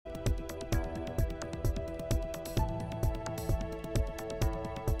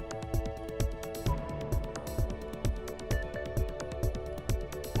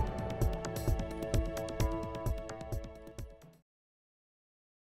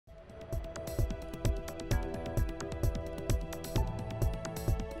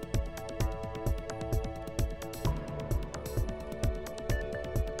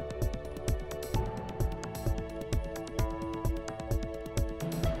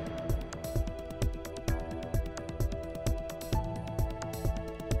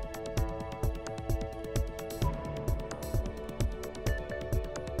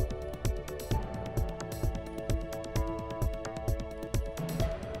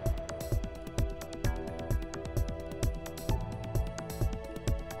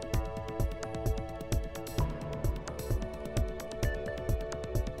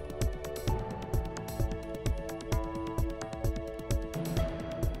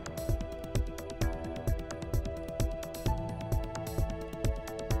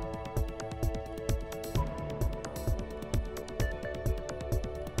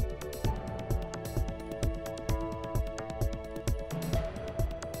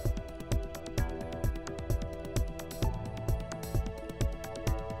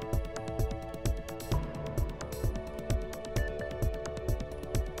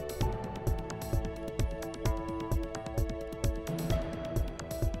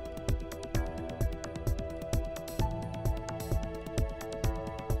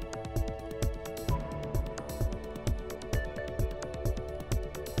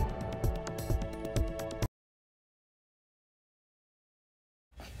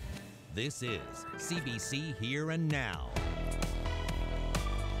This is CBC Here and Now.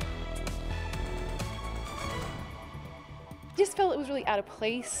 Just felt it was really out of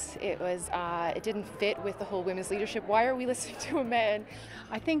place. It didn't fit with the whole women's leadership. Why are we listening to a man?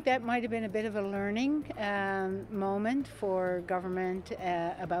 I think that might have been a bit of a learning moment for government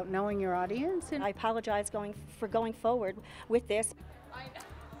about knowing your audience. I apologize for going forward with this.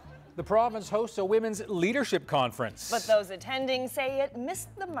 The province hosts a women's leadership conference. But those attending say it missed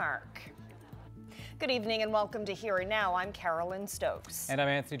the mark. Good evening and welcome to Here and Now. I'm Carolyn Stokes. And I'm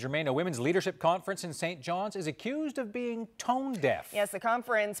Anthony Germain. A women's leadership conference in St. John's is accused of being tone deaf. Yes, the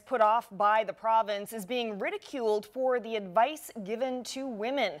conference put off by the province is being ridiculed for the advice given to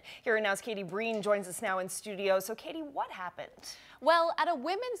women. Here and Now's Katie Breen joins us now in studio. So Katie, what happened? Well, at a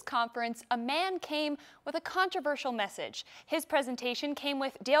women's conference, a man came with a controversial message. His presentation came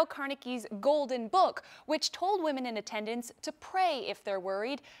with Dale Carnegie's Golden Book, which told women in attendance to pray if they're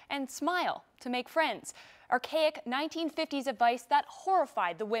worried and smile to make friends. Archaic 1950s advice that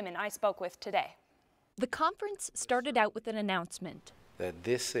horrified the women I spoke with today. The conference started out with an announcement. That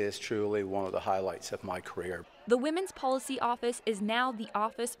this is truly one of the highlights of my career. The Women's Policy Office is now the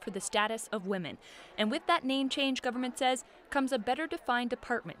Office for the Status of Women. And with that name change, government says, comes a better defined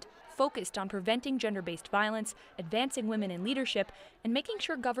department focused on preventing gender-based violence, advancing women in leadership, and making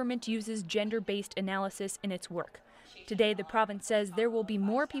sure government uses gender-based analysis in its work. Today, the province says there will be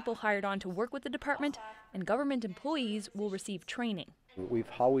more people hired on to work with the department, and government employees will receive training. We've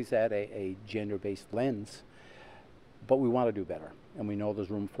always had a gender-based lens, but we want to do better, and we know there's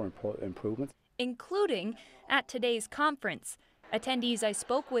room for improvement. Including at today's conference. Attendees I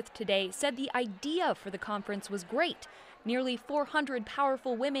spoke with today said the idea for the conference was great. Nearly 400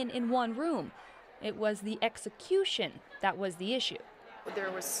 powerful women in one room. It was the execution that was the issue.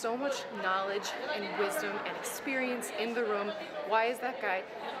 There was so much knowledge and wisdom and experience in the room. Why is that guy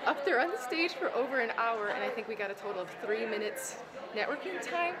up there on the stage for over an hour? And I think we got a total of 3 minutes networking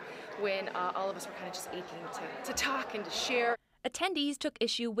time when all of us were kind of just aching to talk and to share. Attendees took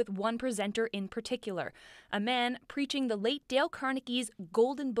issue with one presenter in particular, a man preaching the late Dale Carnegie's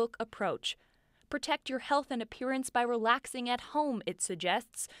Golden Book approach. Protect your health and appearance by relaxing at home, it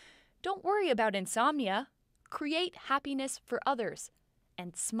suggests. Don't worry about insomnia. Create happiness for others.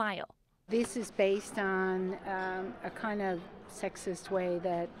 And smile. This is based on a kind of sexist way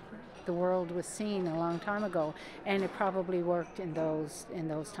that the world was seen a long time ago, and it probably worked in those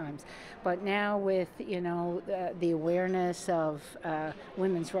times. But now with the awareness of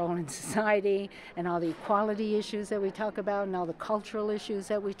women's role in society and all the equality issues that we talk about and all the cultural issues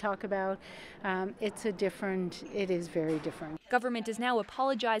that we talk about, it is very different. Government is now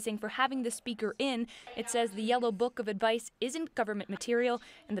apologizing for having the speaker in. It says the Yellow Book of Advice isn't government material,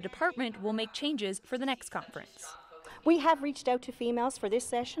 and the department will make changes for the next conference. We have reached out to females for this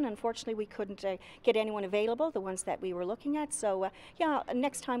session. Unfortunately, we couldn't get anyone available, the ones that we were looking at. So,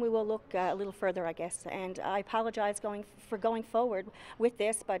 next time we will look a little further, I guess. And I apologize for going forward with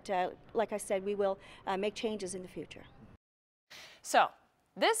this, but like I said, we will make changes in the future. So,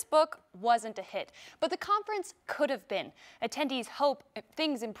 this book wasn't a hit, but the conference could have been. Attendees hope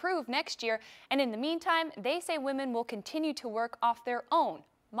things improve next year, and in the meantime, they say women will continue to work off their own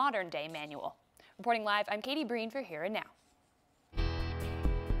modern-day manual. Reporting live, I'm Katie Breen for Here and Now.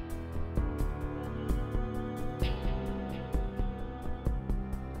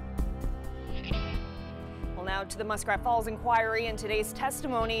 Now to the Muskrat Falls inquiry and today's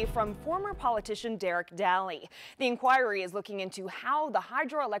testimony from former politician Derek Daly. The inquiry is looking into how the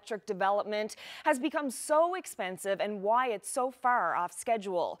hydroelectric development has become so expensive and why it's so far off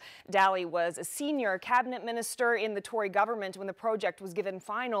schedule. Daly was a senior cabinet minister in the Tory government when the project was given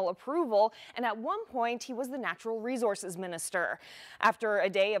final approval, and at one point he was the natural resources minister. After a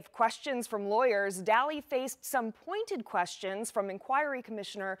day of questions from lawyers, Daly faced some pointed questions from Inquiry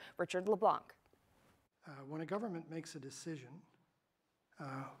Commissioner Richard LeBlanc. When a government makes a decision,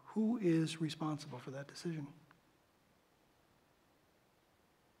 who is responsible for that decision?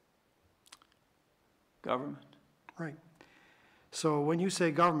 Government. Right. So when you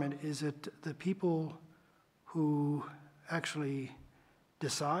say government, is it the people who actually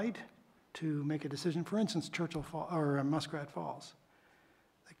decide to make a decision? For instance, Churchill Falls or Muskrat Falls.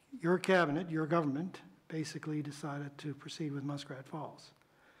 Like your cabinet, your government, basically decided to proceed with Muskrat Falls.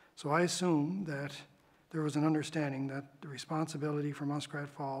 So I assume that there was an understanding that the responsibility for Muskrat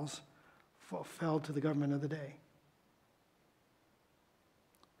Falls fell to the government of the day.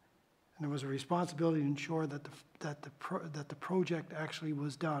 And there was a responsibility to ensure that the project actually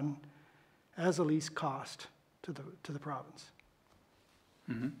was done as a least cost to the province.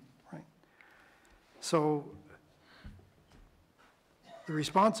 Mm-hmm. Right. So The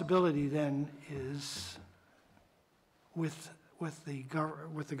responsibility then is with the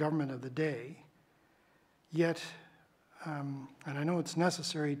government of the day, yet, and I know it's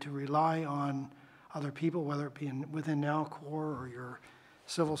necessary to rely on other people, whether it be within Nalcor or your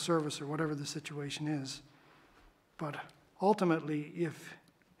civil service or whatever the situation is, but ultimately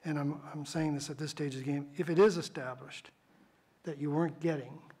and I'm saying this at this stage of the game, if it is established that you weren't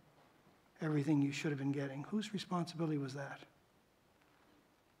getting everything you should have been getting, whose responsibility was that?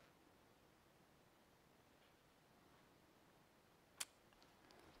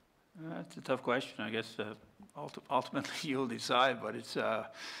 That's a tough question. I guess ultimately you'll decide, but it's,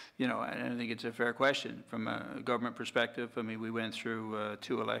 you know, and I think it's a fair question from a government perspective. I mean, we went through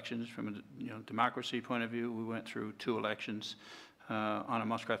 2 elections from a democracy point of view. We went through 2 elections on a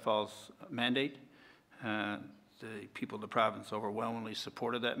Muskrat Falls mandate. The people of the province overwhelmingly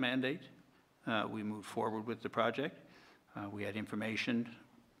supported that mandate. We moved forward with the project. We had information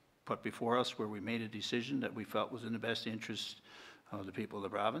put before us where we made a decision that we felt was in the best interest of the people of the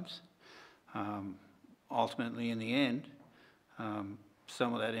province. Ultimately, in the end,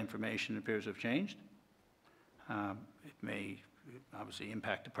 some of that information appears to have changed. It may obviously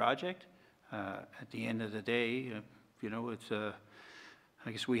impact the project. At the end of the day, you know, it's,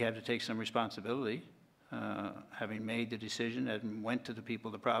 I guess we have to take some responsibility, having made the decision and went to the people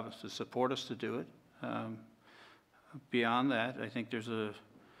of the province to support us to do it. Beyond that, I think there's a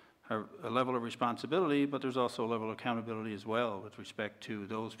level of responsibility, but there's also a level of accountability as well with respect to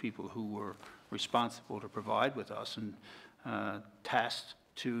those people who were responsible to provide with us and tasked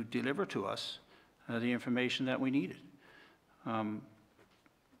to deliver to us the information that we needed. You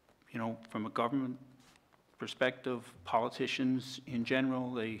know, from a government perspective, politicians in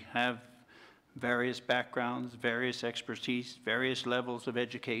general, they have various backgrounds, various expertise, various levels of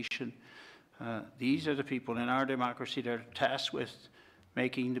education. These are the people in our democracy that are tasked with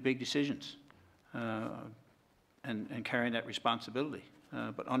making the big decisions and carrying that responsibility.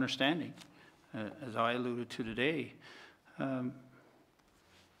 But understanding, as I alluded to today, you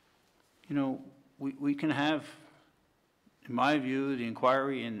know, we can have, in my view, the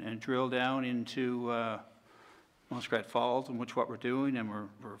inquiry and drill down into Muskrat Falls and what we're doing, and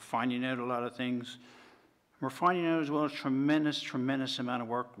we're finding out a lot of things. We're finding out as well a tremendous amount of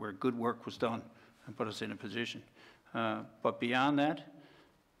work where good work was done and put us in a position. But beyond that,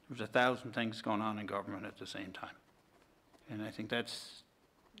 there's 1,000 things going on in government at the same time. And I think that's,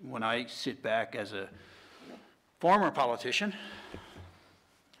 when I sit back as a former politician,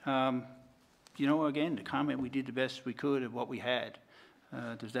 you know, again, the comment, we did the best we could of what we had.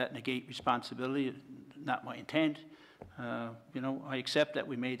 Does that negate responsibility? Not my intent. You know, I accept that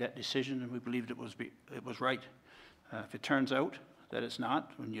we made that decision and we believed it was right. If it turns out that it's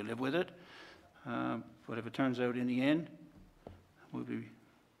not, when you live with it, but if it turns out in the end, we'll be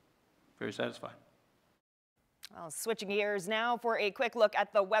very satisfied. Well, switching gears now for a quick look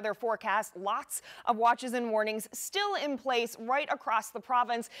at the weather forecast. Lots of watches and warnings still in place right across the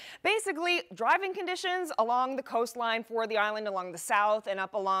province. Basically, driving conditions along the coastline for the island, along the south and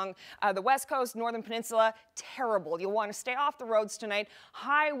up along the west coast, northern peninsula, terrible. You'll want to stay off the roads tonight.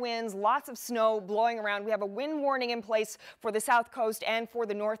 High winds, lots of snow blowing around. We have a wind warning in place for the south coast and for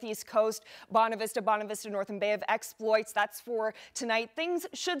the northeast coast. Bonavista, Northern Bay of Exploits. That's for tonight. Things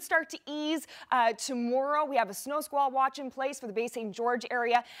should start to ease tomorrow. We have a snow squall watch in place for the Bay St. George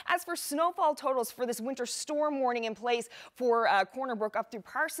area. As for snowfall totals for this winter storm warning in place for Corner Brook up through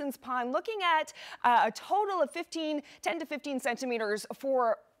Parsons Pond, looking at a total of 10 to 15 centimeters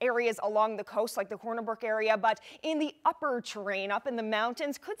for areas along the coast like the Corner Brook area, but in the upper terrain, up in the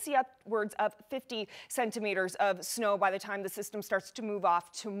mountains, could see upwards of 50 centimeters of snow by the time the system starts to move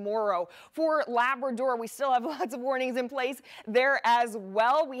off tomorrow. For Labrador, we still have lots of warnings in place there as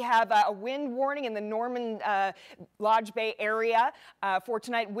well. We have a wind warning in the Norman Lodge Bay area for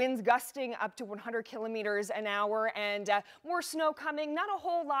tonight. Winds gusting up to 100 kilometers an hour and more snow coming. Not a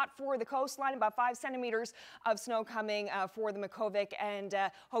whole lot for the coastline, about 5 centimeters of snow coming for the Makovic and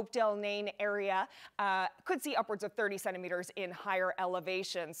Hopedale Nain area. Could see upwards of 30 centimeters in higher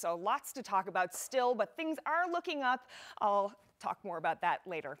elevation. So lots to talk about still, but things are looking up. I'll talk more about that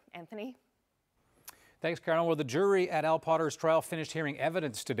later. Anthony? Thanks, Carolyn. Well, the jury at Al Potter's trial finished hearing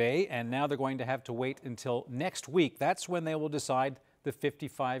evidence today, and now they're going to have to wait until next week. That's when they will decide the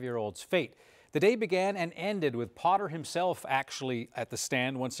 55-year-old's fate. The day began and ended with Potter himself actually at the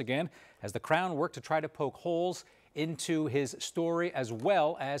stand once again, as the Crown worked to try to poke holes into his story as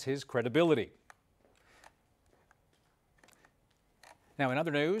well as his credibility. Now, in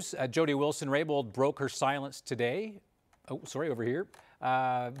other news, Jody Wilson-Raybould broke her silence today. Oh, sorry, over here.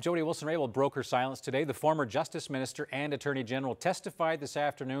 Jody Wilson-Raybould broke her silence today. The former Justice Minister and Attorney General testified this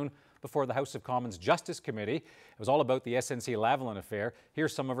afternoon before the House of Commons Justice Committee. It was all about the SNC-Lavalin affair.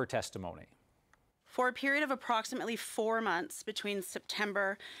 Here's some of her testimony. For a period of approximately 4 months between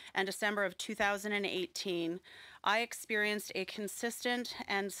September and December of 2018, I experienced a consistent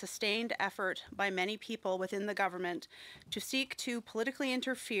and sustained effort by many people within the government to seek to politically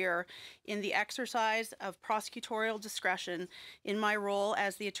interfere in the exercise of prosecutorial discretion in my role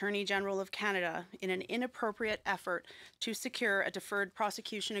as the Attorney General of Canada in an inappropriate effort to secure a deferred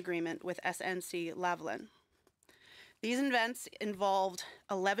prosecution agreement with SNC-Lavalin. These events involved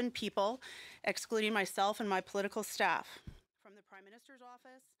 11 people, excluding myself and my political staff, from the Prime Minister's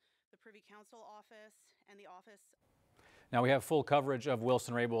office, the Privy Council office, and the office. Now we have full coverage of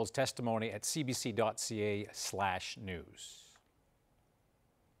Wilson-Raybould's testimony at cbc.ca/news.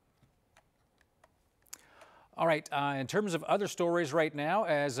 All right, in terms of other stories right now,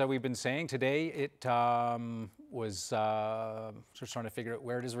 as we've been saying today, it was just trying to figure out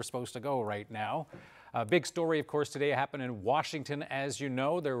where it is we're supposed to go right now. A big story, of course, today happened in Washington. As you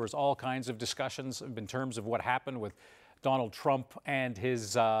know, there was all kinds of discussions in terms of what happened with Donald Trump and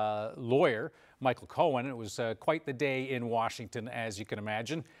his lawyer, Michael Cohen. It was quite the day in Washington, as you can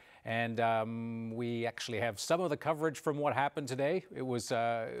imagine. And we actually have some of the coverage from what happened today. It was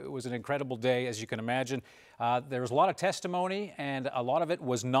an incredible day, as you can imagine. There was a lot of testimony, and a lot of it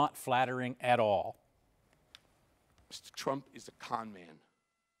was not flattering at all. Mr. Trump is a con man.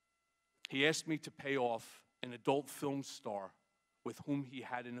 He asked me to pay off an adult film star with whom he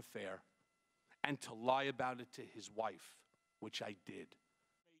had an affair and to lie about it to his wife, which I did.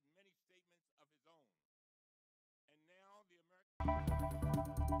 He made many statements of his own. And now the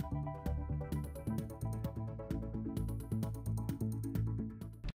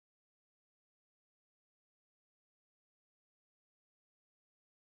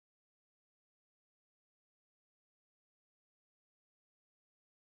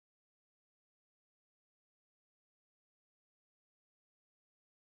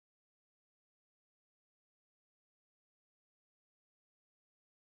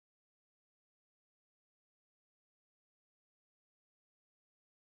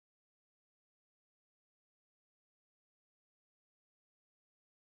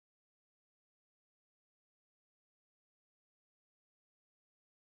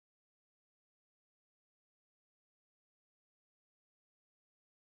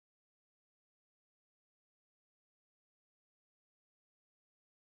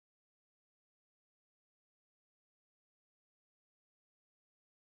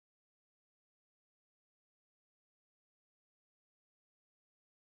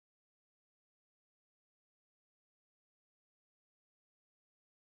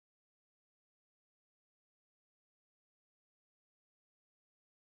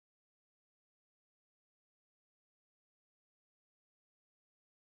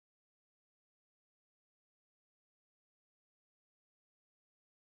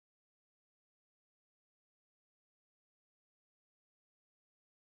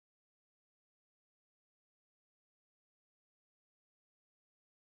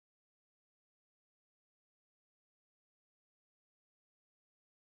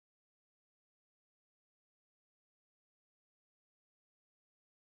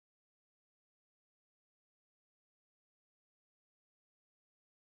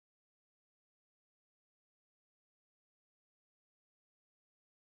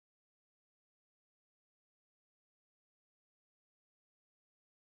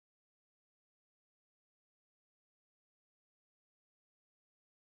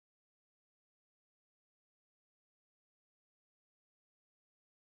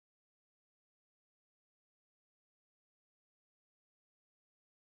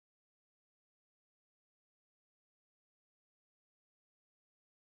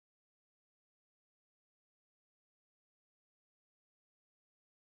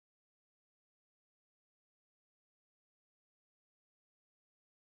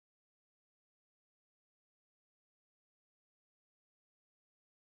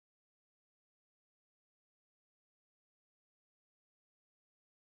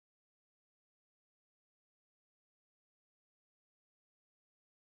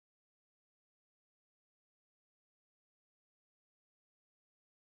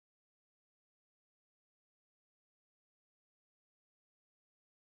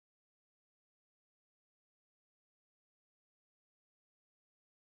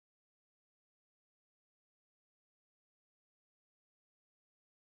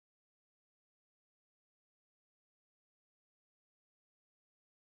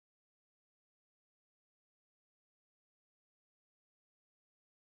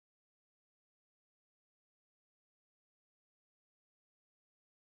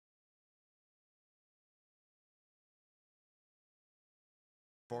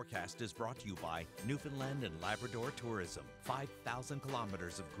forecast is brought to you by Newfoundland and Labrador Tourism. 5,000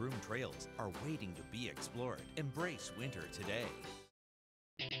 kilometers of groomed trails are waiting to be explored. Embrace winter today.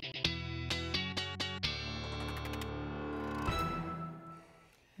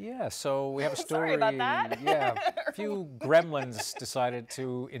 Yeah, so we have a story. Sorry about that. Yeah, a few gremlins decided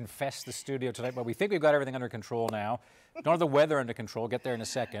to infest the studio tonight, but we think we've got everything under control now. Don't have the weather under control. Get there in a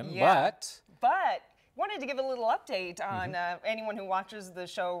second. Yeah. But wanted to give a little update on anyone who watches the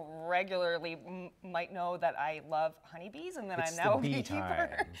show regularly might know that I love honeybees and that I'm now a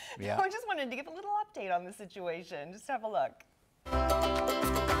beekeeper. Yeah. So I just wanted to give a little update on the situation. Just have a look.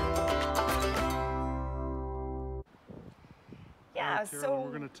 Yeah, so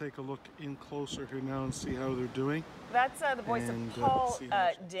we're going to take a look in closer here now and see how they're doing. That's the voice of Paul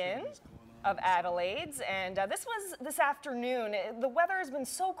Din of Adelaide's, and this was this afternoon. The weather has been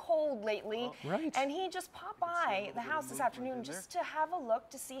so cold lately, and he just popped by the house this afternoon just to have a look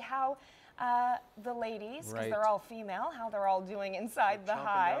to see how the ladies, because they're all female, how they're all doing inside the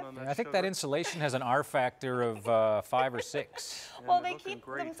hive. I think that insulation has an R factor of 5 or 6. Well, they keep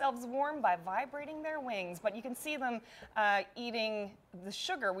themselves warm by vibrating their wings, but you can see them eating the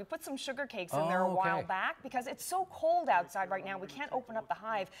sugar. We put some sugar cakes in there a while back because it's so cold outside right now. We can't open up the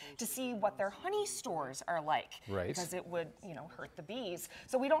hive to see what their honey stores are like, because it would, you know, hurt the bees.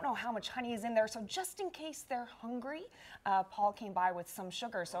 So we don't know how much honey is in there. So just in case they're hungry, Paul came by with some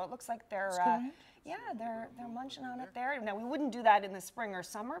sugar. So it looks like they're yeah, they're munching on it there. Now we wouldn't do that in the spring or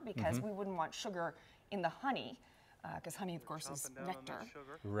summer because we wouldn't want sugar in the honey. Because honey, of course, is nectar.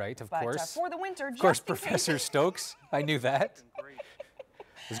 Right, of but, course. For the winter, of course, Professor Stokes. I knew that.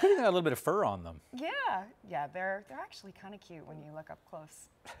 It's good to have a little bit of fur on them. Yeah, yeah, they're actually kind of cute when you look up close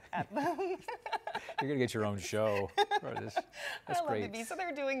at them. You're gonna get your own show. That's I love great. the bees, so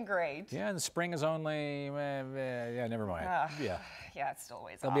they're doing great. Yeah, and the spring is only yeah, never mind. Yeah, yeah, it's still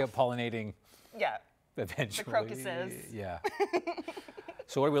ways they'll off. be out pollinating. Yeah, eventually. the crocuses. Yeah.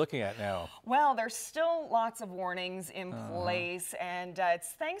 So what are we looking at now? Well, there's still lots of warnings in place, and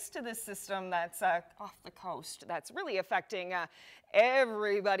it's thanks to this system that's off the coast that's really affecting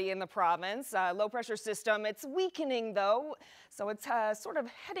everybody in the province. Low pressure system, it's weakening though, so it's sort of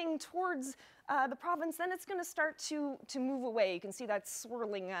heading towards the province, then it's going to start to move away. You can see that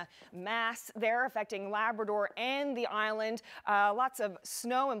swirling mass there affecting Labrador and the island. Lots of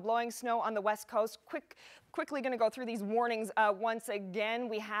snow and blowing snow on the west coast. Quickly going to go through these warnings once again.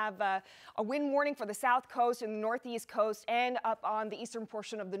 We have a wind warning for the south coast and the northeast coast and up on the eastern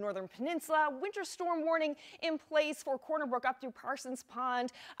portion of the northern peninsula. Winter storm warning in place for Corner Brook up through Parsons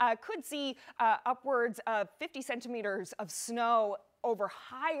Pond. Could see upwards of 50 centimeters of snow over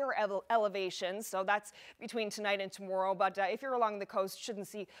higher elevations, so that's between tonight and tomorrow, but if you're along the coast, shouldn't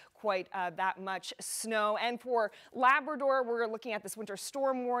see quite that much snow. And for Labrador, we're looking at this winter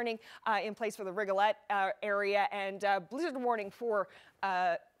storm warning in place for the Rigolette area, and blizzard warning for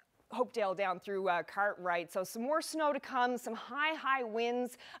Hopedale down through Cartwright. So some more snow to come, some high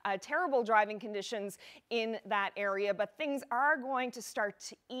winds, terrible driving conditions in that area, but things are going to start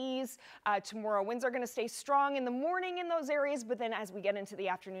to ease tomorrow. Winds are going to stay strong in the morning in those areas, but then as we get into the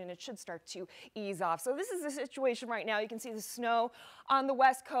afternoon, it should start to ease off. So this is the situation right now. You can see the snow on the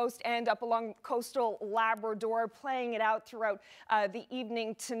west coast and up along coastal Labrador, playing it out throughout the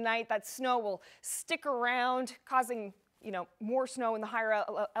evening tonight. That snow will stick around, causing more snow in the higher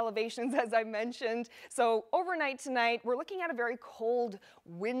elevations, as I mentioned. So overnight tonight, we're looking at a very cold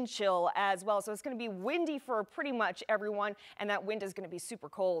wind chill as well. So it's going to be windy for pretty much everyone, and that wind is going to be super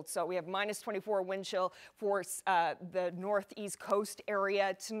cold. So we have -24 wind chill for the northeast coast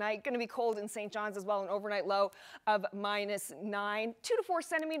area tonight. Going to be cold in St. John's as well, an overnight low of -9. 2 to 4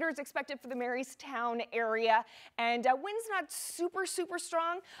 centimeters expected for the Marystown area, and winds not super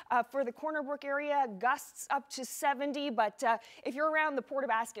strong for the Corner Brook area. Gusts up to 70. But if you're around the Port of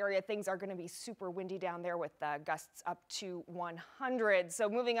Basque area, things are going to be super windy down there with gusts up to 100. So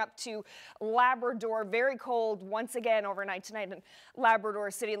moving up to Labrador, very cold once again overnight tonight in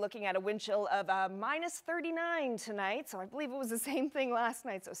Labrador City, looking at a wind chill of -39 tonight. So I believe it was the same thing last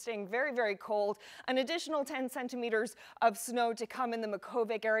night. So staying very cold. An additional 10 centimeters of snow to come in the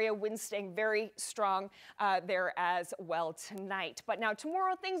Makovic area. Winds staying very strong there as well tonight. But now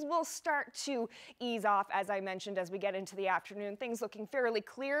tomorrow things will start to ease off, as I mentioned, as we get into the afternoon. Things looking fairly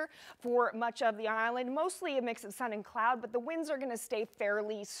clear for much of the island, mostly a mix of sun and cloud, but the winds are going to stay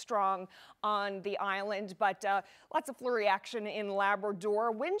fairly strong on the island. But lots of flurry action in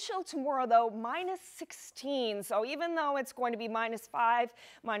Labrador. Wind chill tomorrow, though, -16. So even though it's going to be -5,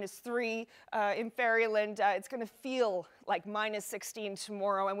 -3 in Fairyland, it's going to feel like -16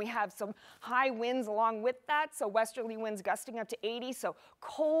 tomorrow, and we have some high winds along with that, so westerly winds gusting up to 80, so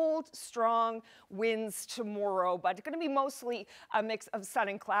cold, strong winds tomorrow, but it's going to be mostly a mix of sun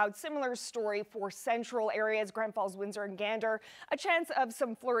and clouds. Similar story for central areas, Grand Falls, Windsor, and Gander. A chance of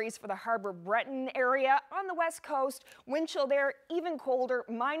some flurries for the Harbour Breton area. On the west coast, wind chill there, even colder,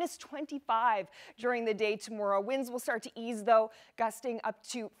 -25 during the day tomorrow. Winds will start to ease, though, gusting up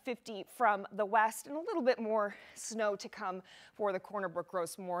to 50 from the west, and a little bit more snow to come for the Corner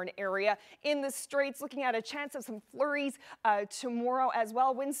Brook-Rosemorne area. In the Straits, looking at a chance of some flurries tomorrow as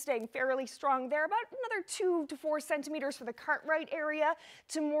well. Winds staying fairly strong there, about another 2 to 4 centimeters for the Cartwright area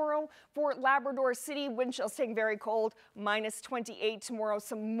tomorrow. For Labrador City, wind chill staying very cold, -28 tomorrow.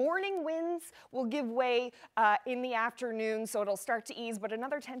 Some morning winds will give way in the afternoon, so it'll start to ease, but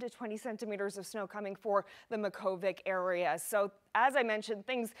another 10 to 20 centimeters of snow coming for the Makovic area. So as I mentioned,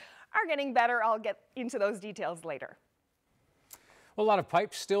 things are getting better. I'll get into those details later. Well, a lot of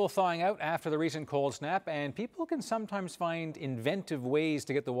pipes still thawing out after the recent cold snap, and people can sometimes find inventive ways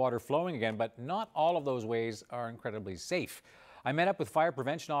to get the water flowing again, but not all of those ways are incredibly safe. I met up with Fire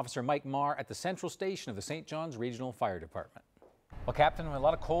Prevention Officer Mike Marr at the Central Station of the St. John's Regional Fire Department. Well, Captain, a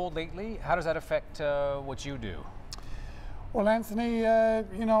lot of cold lately. How does that affect what you do? Well, Anthony,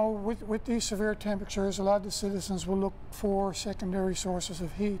 you know, with these severe temperatures, a lot of the citizens will look for secondary sources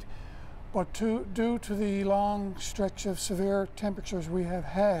of heat. But due to the long stretch of severe temperatures we have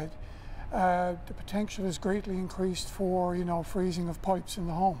had, the potential is greatly increased for, you know, freezing of pipes in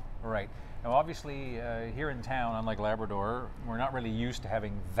the home. Right. Now, obviously, here in town, unlike Labrador, we're not really used to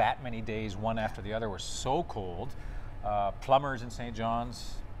having that many days one after the other. We're so cold. Plumbers in St.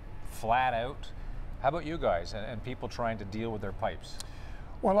 John's, flat out. How about you guys and people trying to deal with their pipes?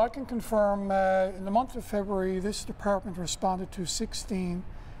 Well, I can confirm in the month of February, this department responded to 16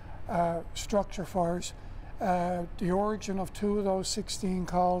 structure fires. The origin of 2 of those 16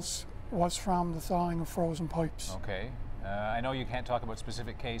 calls was from the thawing of frozen pipes. Okay. I know you can't talk about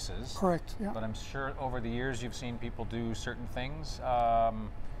specific cases. Correct, yeah. But I'm sure over the years you've seen people do certain things.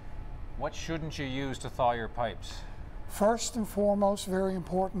 What shouldn't you use to thaw your pipes? First and foremost, very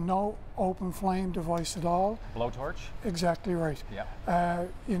important, no open flame device at all. Blowtorch? Exactly right. Yeah.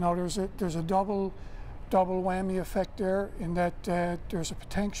 You know, there's a double whammy effect there in that there's a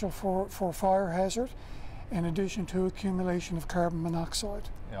potential for fire hazard in addition to accumulation of carbon monoxide.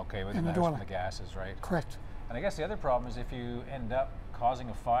 Okay, with in the the gases, right? Correct. And I guess the other problem is if you end up causing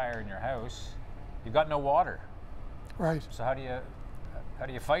a fire in your house, you've got no water. Right. So how do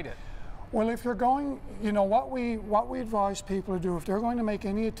you fight it? Well, if you're going, you know, what we advise people to do, if they're going to make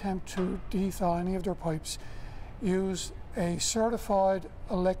any attempt to de-thaw any of their pipes, use a certified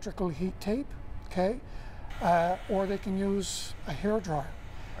electrical heat tape, okay? Or they can use a hairdryer.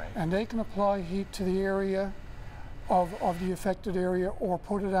 Right. And they can apply heat to the area of the affected area or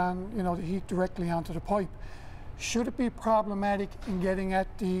put it on, you know, the heat directly onto the pipe. Should it be problematic in getting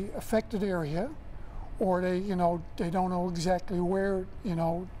at the affected area, or they, you know, they don't know exactly where, you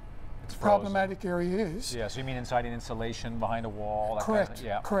know, the problematic area is. Yeah, so you mean inside an insulation, behind a wall? That Correct, kind of,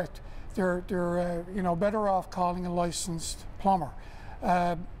 yeah. correct. They're you know, better off calling a licensed plumber.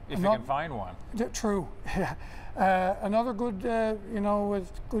 If you can find one. True. Another good, you know,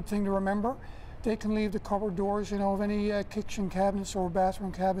 good thing to remember, they can leave the cupboard doors, you know, of any kitchen cabinets or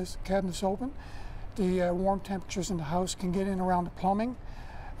bathroom cabinets open. The warm temperatures in the house can get in around the plumbing.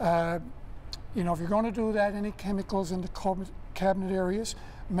 You know, if you're going to do that, any chemicals in the cabinet areas,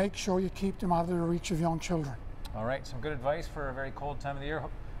 make sure you keep them out of the reach of young children. All right, some good advice for a very cold time of the year.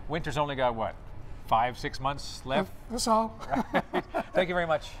 Winter's only got, what, 5-6 months left? That's all. Right. Thank you very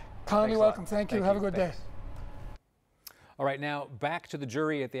much. Kindly welcome. Thank you. Have a good day. All right, now back to the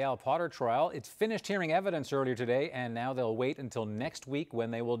jury at the Al Potter trial. It's finished hearing evidence earlier today, and now they'll wait until next week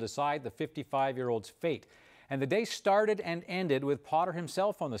when they will decide the 55-year-old's fate. And the day started and ended with Potter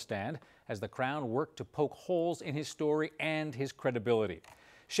himself on the stand as the Crown worked to poke holes in his story and his credibility.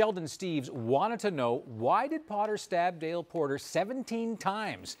 Sheldon Steeves wanted to know, why did Potter stab Dale Porter 17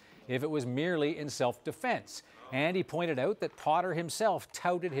 times if it was merely in self-defense? And he pointed out that Potter himself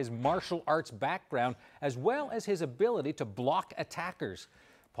touted his martial arts background as well as his ability to block attackers.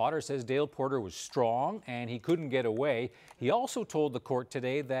 Potter says Dale Porter was strong and he couldn't get away. He also told the court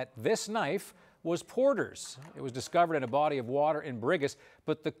today that this knife was Porter's. It was discovered in a body of water in Brigus,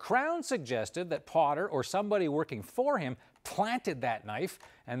 but the Crown suggested that Potter or somebody working for him planted that knife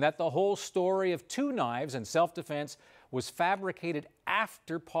and that the whole story of 2 knives and self-defense was fabricated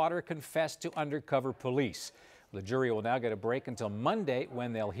after Potter confessed to undercover police. The jury will now get a break until Monday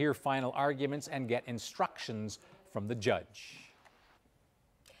when they'll hear final arguments and get instructions from the judge.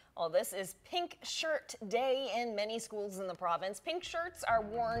 Well, this is Pink Shirt Day in many schools in the province. Pink shirts are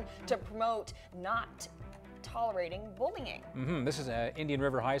worn to promote not tolerating bullying. This is Indian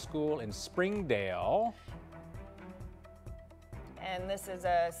River High School in Springdale. And this is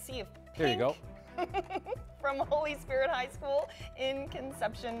a sea of pink. There you go. From Holy Spirit High School in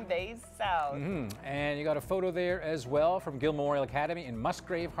Conception Bay South. And you got a photo there as well from Gill Memorial Academy in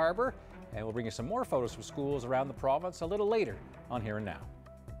Musgrave Harbour. And we'll bring you some more photos from schools around the province a little later on Here and Now.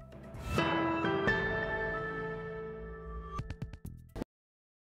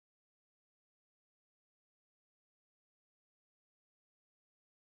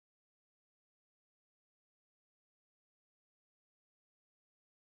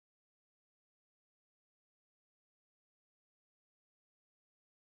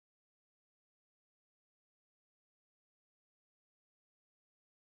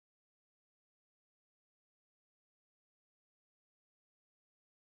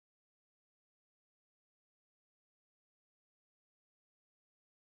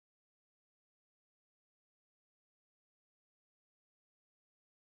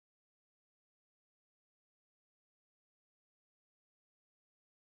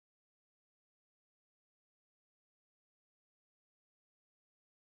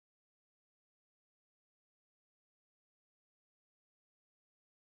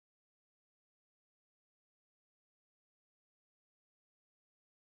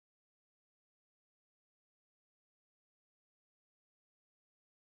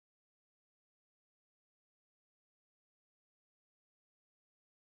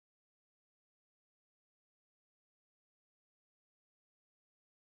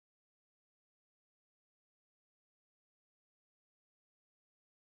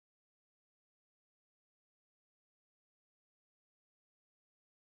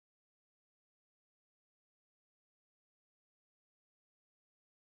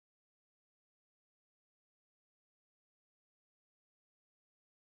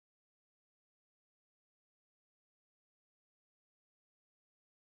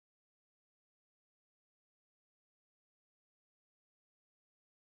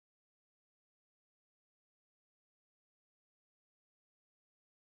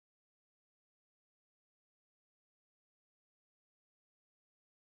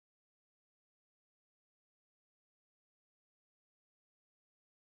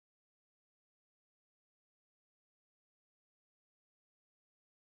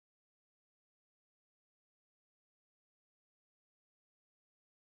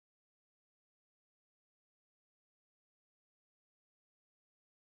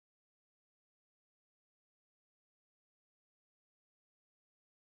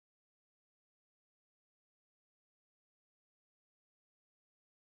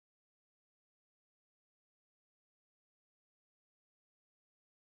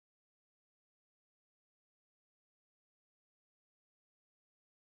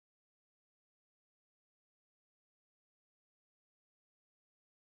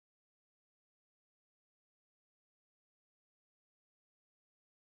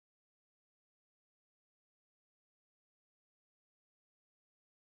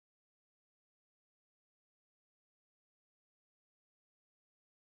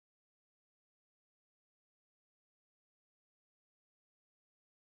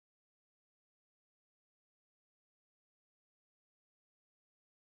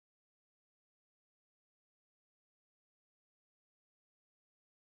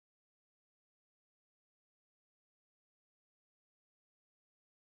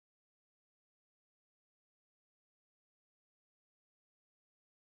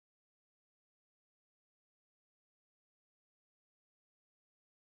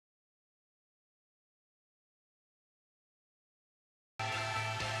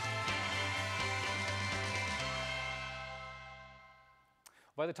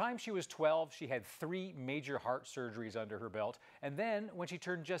 By the time she was 12, she had 3 major heart surgeries under her belt. And then, when she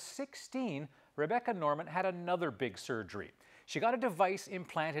turned just 16, Rebecca Norman had another big surgery. She got a device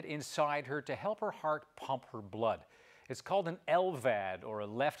implanted inside her to help her heart pump her blood. It's called an LVAD, or a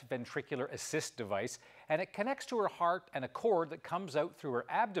left ventricular assist device, and it connects to her heart and a cord that comes out through her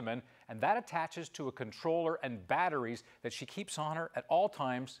abdomen, and that attaches to a controller and batteries that she keeps on her at all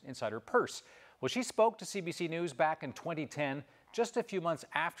times inside her purse. Well, she spoke to CBC News back in 2010 just a few months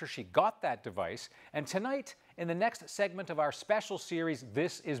after she got that device. And tonight, in the next segment of our special series,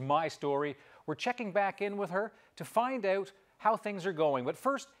 This Is My Story, we're checking back in with her to find out how things are going. But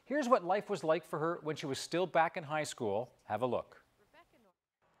first, here's what life was like for her when she was still back in high school. Have a look.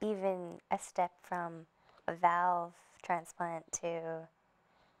 Even a step from a valve transplant to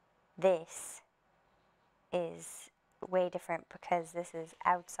this is way different because this is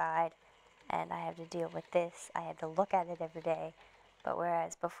outside and I have to deal with this. I have to look at it every day. But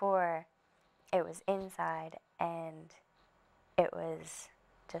whereas before it was inside and it was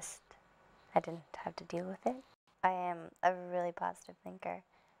just, I didn't have to deal with it. I am a really positive thinker,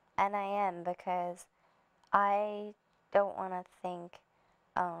 and I am because I don't want to think,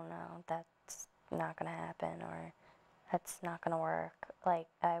 oh no, that's not going to happen or that's not going to work. Like,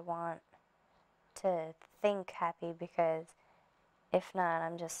 I want to think happy because if not,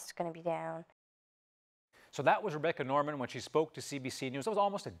 I'm just going to be down. So that was Rebecca Norman when she spoke to CBC News. That was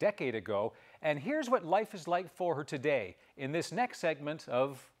almost a decade ago. And here's what life is like for her today in this next segment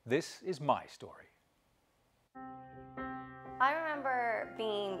of This Is My Story. I remember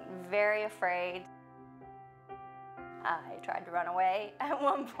being very afraid. I tried to run away at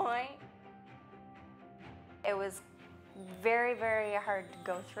one point. It was very, very hard to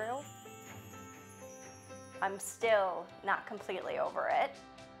go through. I'm still not completely over it.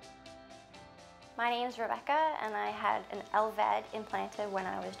 My name is Rebecca, and I had an LVAD implanted when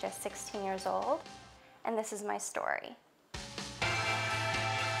I was just 16 years old, and this is my story.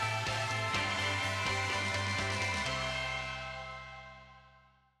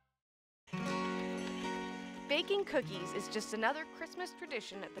 Baking cookies is just another Christmas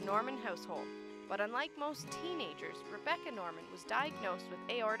tradition at the Norman household. But unlike most teenagers, Rebecca Norman was diagnosed with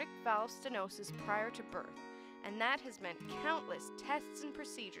aortic valve stenosis prior to birth, and that has meant countless tests and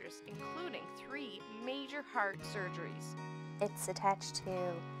procedures, including 3 major heart surgeries. It's attached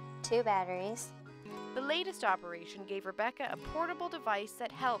to 2 batteries. The latest operation gave Rebecca a portable device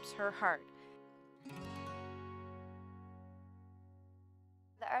that helps her heart.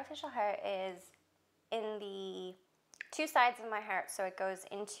 The artificial heart is in the 2 sides of my heart, so it goes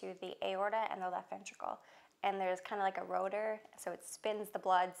into the aorta and the left ventricle. And there's kind of like a rotor, so it spins the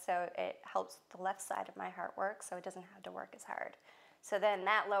blood, so it helps the left side of my heart work, so it doesn't have to work as hard. So then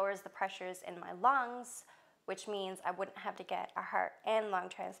that lowers the pressures in my lungs, which means I wouldn't have to get a heart and lung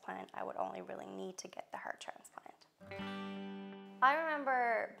transplant. I would only really need to get the heart transplant. I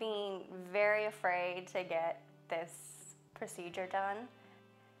remember being very afraid to get this procedure done.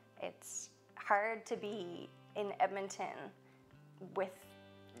 It's hard to be in Edmonton with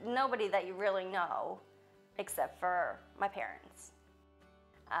nobody that you really know except for my parents.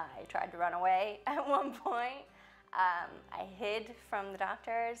 I tried to run away at one point. I hid from the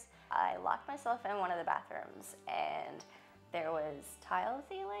doctors. I locked myself in one of the bathrooms and there was tile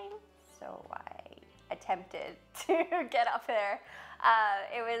ceiling, so I attempted to get up there.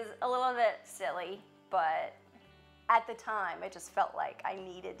 It was a little bit silly, but at the time it just felt like I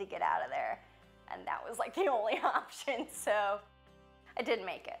needed to get out of there. And that was like the only option, so I didn't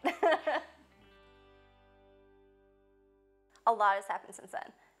make it. A lot has happened since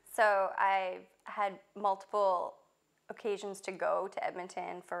then. So I've had multiple occasions to go to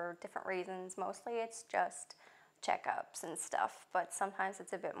Edmonton for different reasons. Mostly it's just checkups and stuff, but sometimes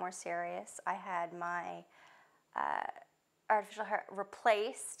it's a bit more serious. I had my artificial heart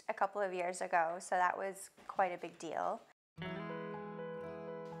replaced a couple of years ago, so that was quite a big deal.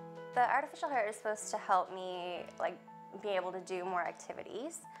 The artificial heart is supposed to help me be able to do more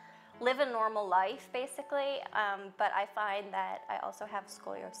activities, live a normal life basically, but I find that I also have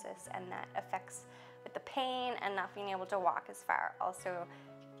scoliosis and that affects with the pain and not being able to walk as far. Also,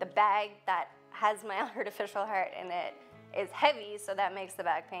 the bag that has my artificial heart in it is heavy, so that makes the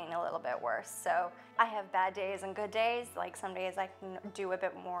back pain a little bit worse. So I have bad days and good days. Like some days I can do a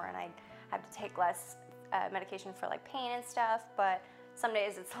bit more and I have to take less medication for pain and stuff, but some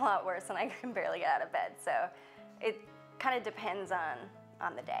days it's a lot worse and I can barely get out of bed. So it kind of depends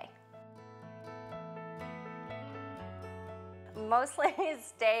on the day. Mostly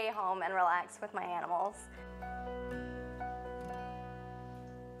stay home and relax with my animals.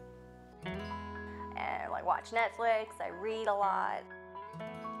 And watch Netflix, I read a lot.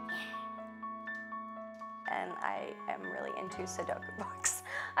 And I am really into Sudoku books.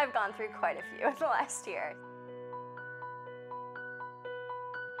 I've gone through quite a few in the last year.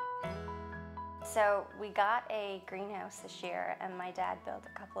 So we got a greenhouse this year and my dad built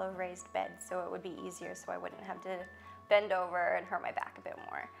a couple of raised beds so it would be easier so I wouldn't have to bend over and hurt my back a bit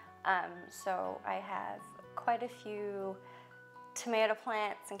more. So I have quite a few tomato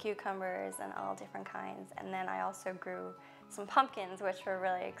plants and cucumbers and all different kinds, and then I also grew some pumpkins, which were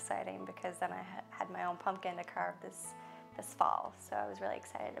really exciting because then I had my own pumpkin to carve this fall. So I was really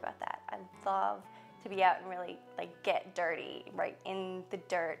excited about that. I love to be out and really like get dirty right in the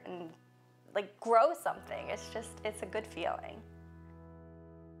dirt and like grow something. It's a good feeling.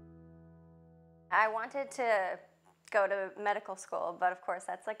 I wanted to go to medical school, but of course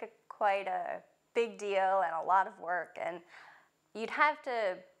that's like quite a big deal and a lot of work, and you'd have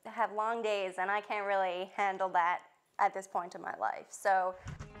to have long days, and I can't really handle that at this point in my life. So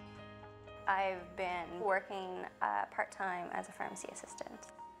I've been working part-time as a pharmacy assistant.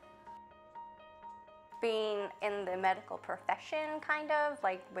 Being in the medical profession, kind of,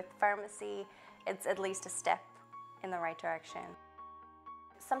 like with pharmacy, it's at least a step in the right direction.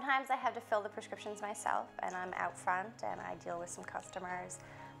 Sometimes I have to fill the prescriptions myself, and I'm out front and I deal with some customers,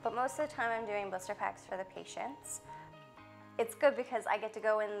 but most of the time I'm doing blister packs for the patients. It's good because I get to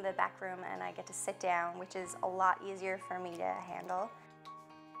go in the back room and I get to sit down, which is a lot easier for me to handle.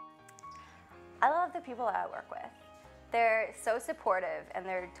 I love the people that I work with. They're so supportive and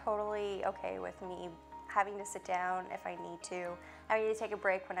they're totally okay with me having to sit down if I need to, having to take a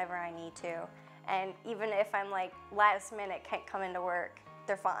break whenever I need to. And even if I'm like last minute can't come into work,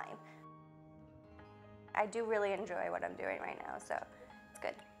 they're fine. I do really enjoy what I'm doing right now, so it's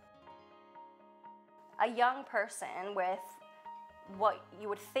good. A young person with what you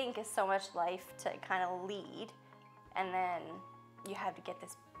would think is so much life to kind of lead, and then you have to get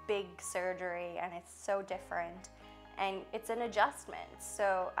this big surgery and it's so different and it's an adjustment.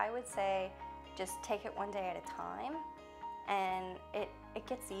 So I would say just take it one day at a time, and it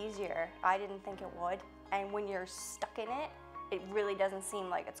gets easier. I didn't think it would, and when you're stuck in it, it really doesn't seem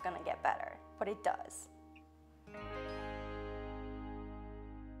like it's gonna get better, but it does.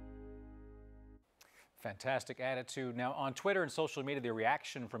 Fantastic attitude. Now, on Twitter and social media, the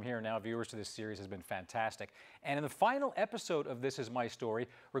reaction from Here and Now viewers to this series has been fantastic. And in the final episode of This Is My Story,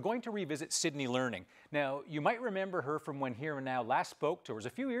 we're going to revisit Sydney Learning. Now, you might remember her from when Here and Now last spoke to her. It was a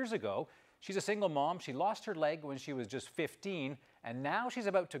few years ago. She's a single mom. She lost her leg when she was just 15, and now she's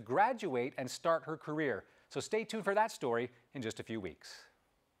about to graduate and start her career. So stay tuned for that story in just a few weeks.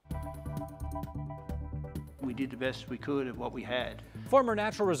 We did the best we could of what we had. Former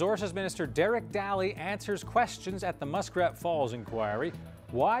Natural Resources Minister Derek Daly answers questions at the Muskrat Falls inquiry,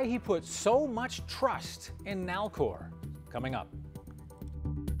 why he put so much trust in Nalcor. Coming up.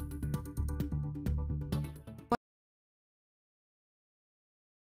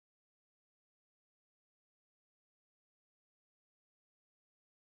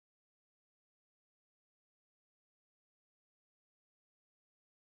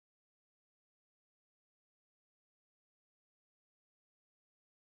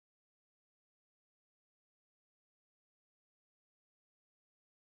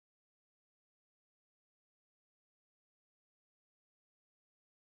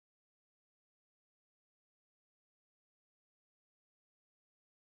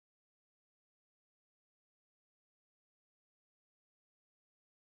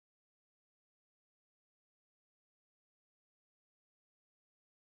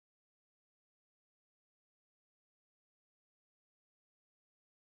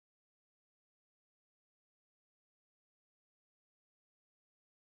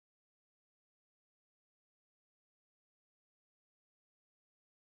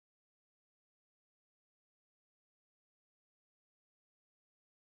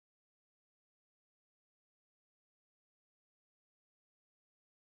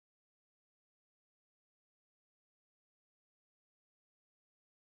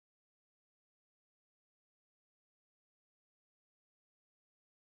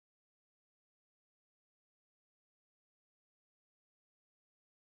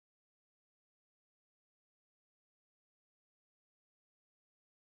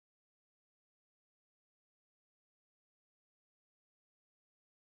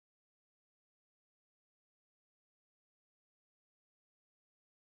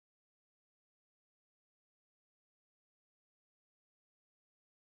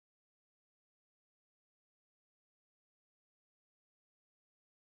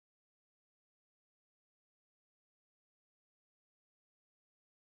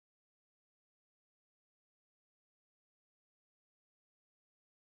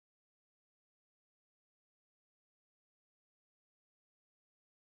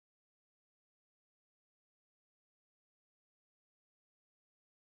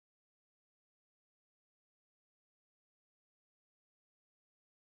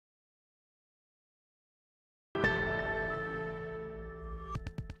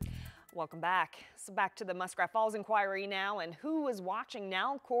 Welcome back. So back to the Muskrat Falls inquiry now, and who was watching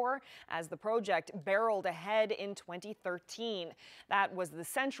Nalcor as the project barreled ahead in 2013? That was the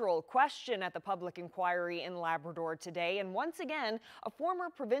central question at the public inquiry in Labrador today, and once again, a former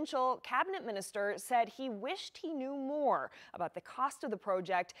provincial cabinet minister said he wished he knew more about the cost of the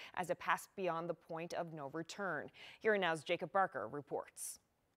project as it passed beyond the point of no return. Here now's Jacob Barker reports.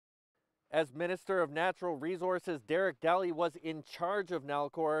 As Minister of Natural Resources, Derek Daly was in charge of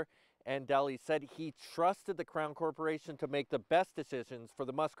Nalcor, and Daly said he trusted the Crown Corporation to make the best decisions for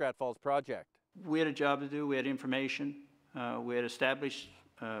the Muskrat Falls project. We had a job to do, we had information, we had established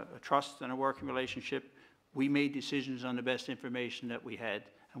a trust and a working relationship. We made decisions on the best information that we had,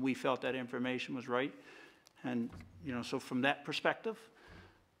 and we felt that information was right. And, you know, so from that perspective,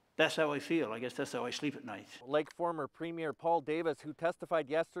 that's how I feel. I guess that's how I sleep at night. Like former Premier Paul Davis, who testified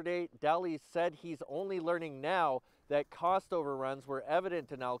yesterday, Daly said he's only learning now that cost overruns were evident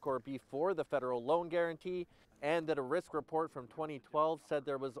to Nalcor before the federal loan guarantee, and that a risk report from 2012 said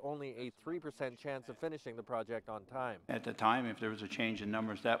there was only a 3% chance of finishing the project on time. At the time, if there was a change in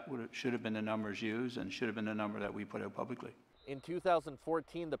numbers, that should have been the numbers used and should have been the number that we put out publicly. In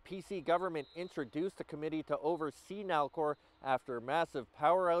 2014, the PC government introduced a committee to oversee Nalcor after massive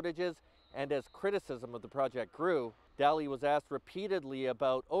power outages, and as criticism of the project grew, Daly was asked repeatedly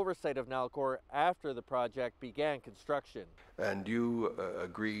about oversight of Nalcor after the project began construction. And you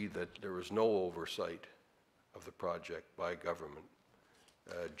agree that there was no oversight of the project by government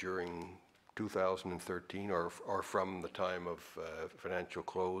during 2013 or from the time of financial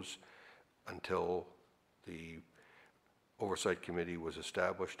close until the Oversight Committee was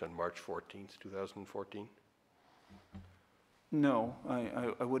established on March 14th, 2014? No,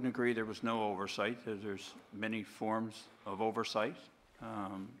 I wouldn't agree there was no oversight. There's many forms of oversight,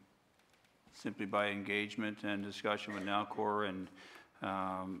 simply by engagement and discussion with Nalcor, and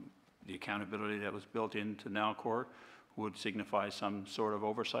the accountability that was built into Nalcor would signify some sort of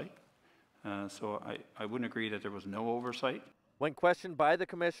oversight. So I wouldn't agree that there was no oversight. When questioned by the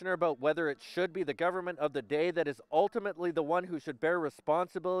commissioner about whether it should be the government of the day that is ultimately the one who should bear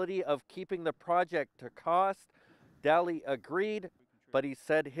responsibility of keeping the project to cost, Daly agreed, but he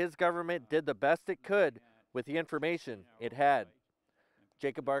said his government did the best it could with the information it had.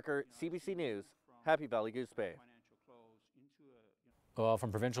 Jacob Barker, CBC News, Happy Valley Goose Bay. Well,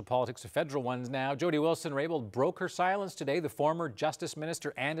 from provincial politics to federal ones now, Jody Wilson-Raybould broke her silence today. The former Justice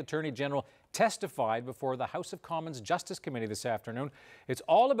Minister and Attorney General testified before the House of Commons Justice Committee this afternoon. It's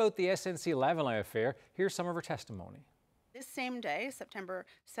all about the SNC-Lavalin affair. Here's some of her testimony. This same day, September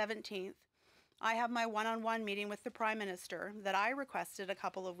 17th, I have my one-on-one meeting with the Prime Minister that I requested a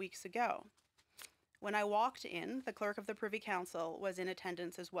couple of weeks ago. When I walked in, the Clerk of the Privy Council was in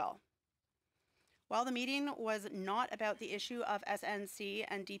attendance as well. While the meeting was not about the issue of SNC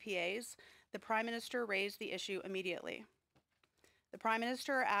and DPAs, the Prime Minister raised the issue immediately. The Prime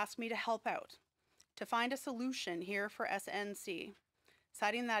Minister asked me to help out, to find a solution here for SNC,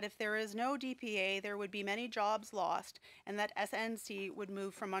 citing that if there is no DPA, there would be many jobs lost and that SNC would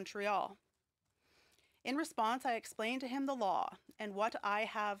move from Montreal. In response, I explained to him the law and what I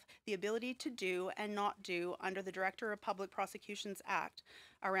have the ability to do and not do under the Director of Public Prosecutions Act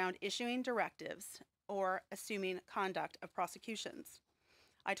around issuing directives or assuming conduct of prosecutions.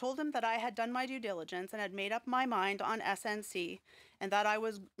 I told him that I had done my due diligence and had made up my mind on SNC and that I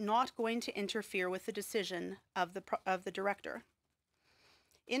was not going to interfere with the decision of the Director.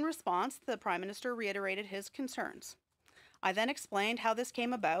 In response, the Prime Minister reiterated his concerns. I then explained how this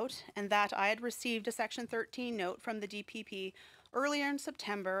came about and that I had received a Section 13 note from the DPP earlier in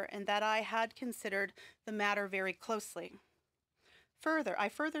September and that I had considered the matter very closely. I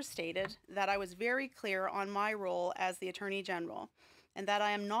further stated that I was very clear on my role as the Attorney General and that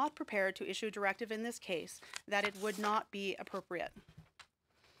I am not prepared to issue a directive in this case, that it would not be appropriate.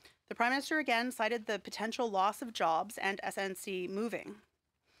 The Prime Minister again cited the potential loss of jobs and SNC moving.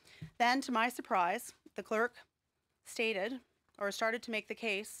 Then, to my surprise, the clerk stated or started to make the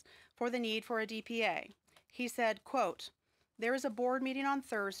case for the need for a DPA. He said, quote, "There is a board meeting on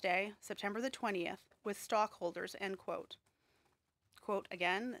Thursday, September the 20th, with stockholders," end quote. Quote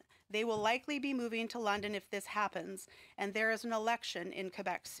again, "They will likely be moving to London if this happens, and there is an election in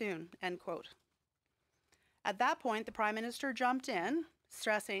Quebec soon," end quote. At that point, the Prime Minister jumped in,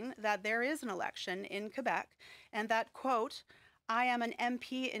 stressing that there is an election in Quebec and that, quote, "I am an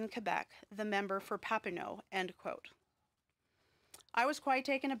MP in Quebec, the member for Papineau," end quote. I was quite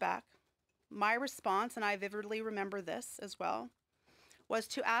taken aback. My response, and I vividly remember this as well, was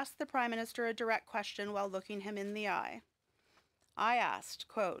to ask the Prime Minister a direct question while looking him in the eye. I asked,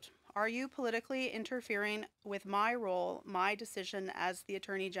 quote, Are you politically interfering with my role, my decision as the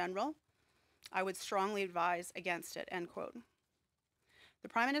Attorney General? I would strongly advise against it, end quote. The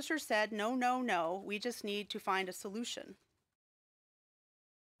Prime Minister said, no, no, no, we just need to find a solution.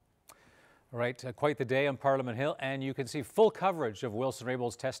 All right, quite the day on Parliament Hill, and you can see full coverage of Wilson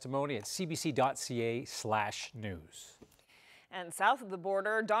Raybould's testimony at cbc.ca/news. And south of the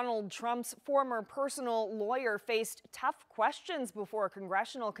border, Donald Trump's former personal lawyer faced tough questions before a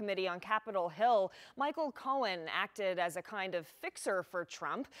congressional committee on Capitol Hill. Michael Cohen acted as a kind of fixer for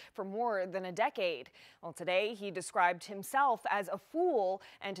Trump for more than a decade. Well, today he described himself as a fool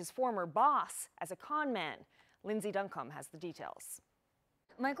and his former boss as a con man. Lindsay Duncombe has the details.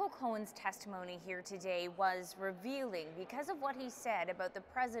 Michael Cohen's testimony here today was revealing because of what he said about the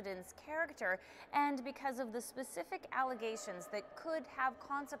president's character and because of the specific allegations that could have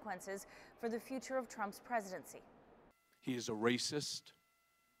consequences for the future of Trump's presidency. He is a racist,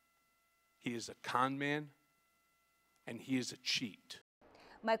 he is a con man, and he is a cheat.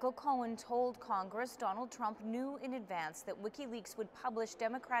 Michael Cohen told Congress Donald Trump knew in advance that WikiLeaks would publish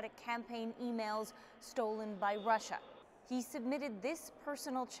Democratic campaign emails stolen by Russia. He submitted this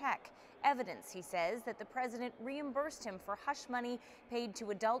personal check, evidence, he says, that the president reimbursed him for hush money paid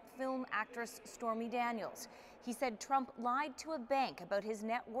to adult film actress Stormy Daniels. He said Trump lied to a bank about his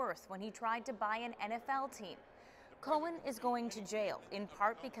net worth when he tried to buy an NFL team. Cohen is going to jail, in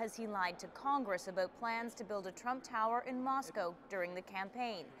part because he lied to Congress about plans to build a Trump Tower in Moscow during the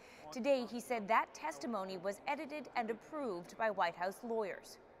campaign. Today, he said that testimony was edited and approved by White House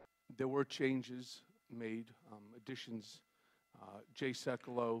lawyers. There were changes made, additions, Jay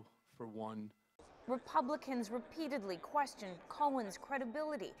Sekulow for one. Republicans repeatedly questioned Cohen's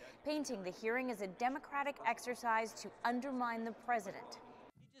credibility, painting the hearing as a Democratic exercise to undermine the president.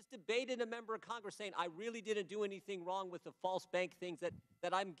 He just debated a member of Congress saying, I really didn't do anything wrong with the false bank things that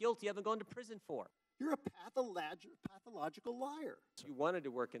I'm guilty of and going to prison for. You're a pathological liar. You wanted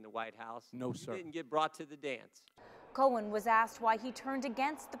to work in the White House. No, sir. You didn't get brought to the dance. Cohen was asked why he turned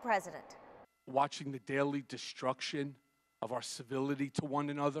against the president. Watching the daily destruction of our civility to one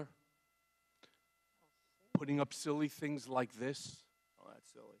another, putting up silly things like this. Oh,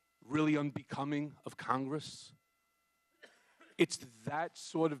 that's silly. Really unbecoming of Congress. It's that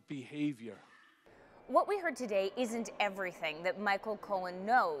sort of behavior. What we heard today isn't everything that Michael Cohen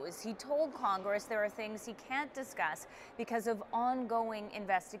knows. He told Congress there are things he can't discuss because of ongoing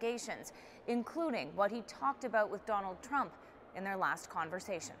investigations, including what he talked about with Donald Trump in their last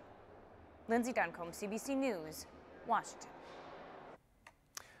conversation. Lindsay Duncombe, CBC News, Washington.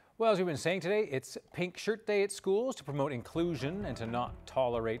 Well, as we've been saying today, it's Pink Shirt Day at schools to promote inclusion and to not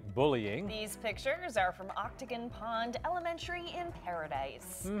tolerate bullying. These pictures are from Octagon Pond Elementary in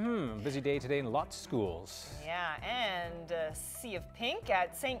Paradise. Busy day today in lots of schools. Yeah, and a sea of pink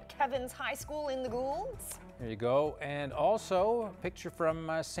at St. Kevin's High School in the Goulds. There you go. And also a picture from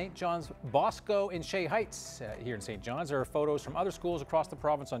St. John's Bosco in Shea Heights here in St. John's. There are photos from other schools across the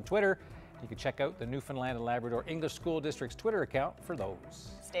province on Twitter. You can check out the Newfoundland and Labrador English School District's Twitter account for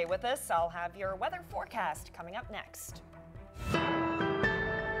those. Stay with us. I'll have your weather forecast coming up next.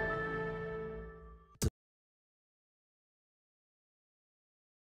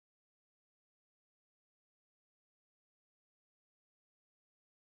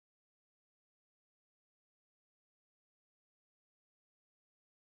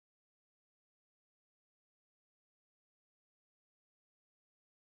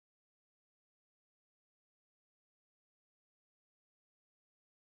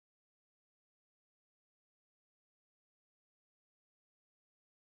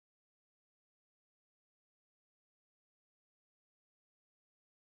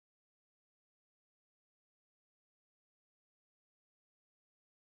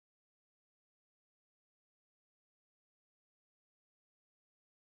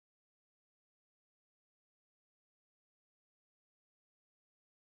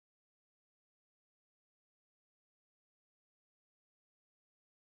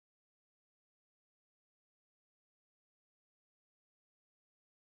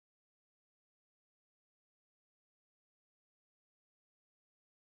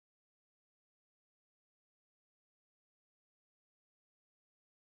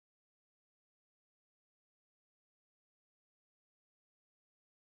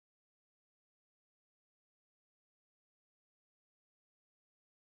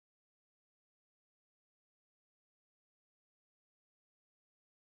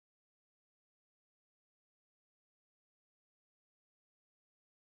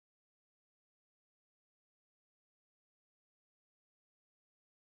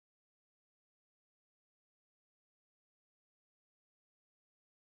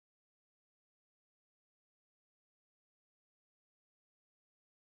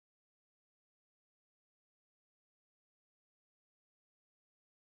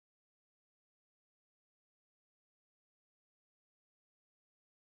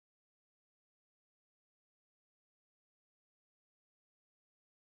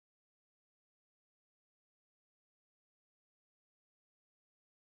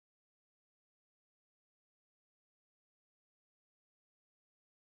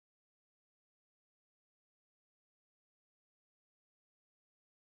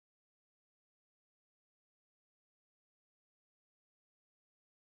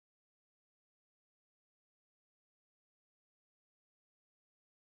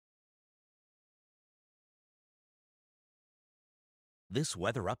 This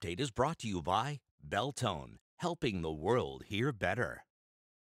weather update is brought to you by Beltone, helping the world hear better.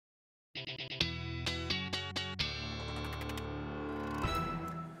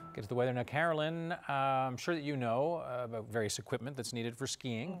 Get to the weather now, Carolyn. I'm sure that you know about various equipment that's needed for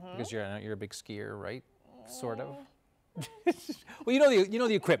skiing because you're a big skier, right? Sort of. Well, you know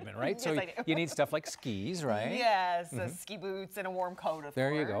the equipment, right? Yes, so I do. you need stuff like skis, right? Yes, ski boots and a warm coat, of course.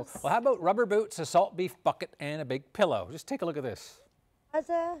 There you go. Well, how about rubber boots, a salt beef bucket, and a big pillow? Just take a look at this.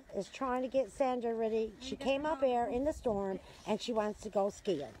 Liza is trying to get Sandra ready. She came up here in the storm and she wants to go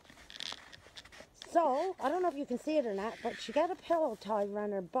skiing. So, I don't know if you can see it or not, but she got a pillow tied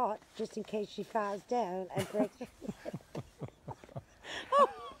around her butt just in case she falls down and breaks her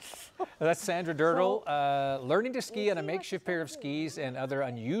That's Sandra Dirtle, learning to ski on a makeshift pair of skis and other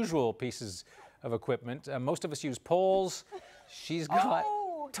unusual pieces of equipment. Most of us use poles. She's got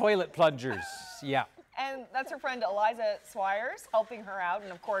toilet plungers. Yeah. And that's her friend Eliza Swires helping her out.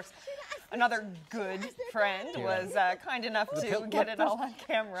 And of course, another good friend was kind enough to get it all on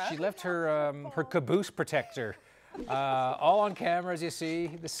camera. She left her her caboose protector all on camera, as you see.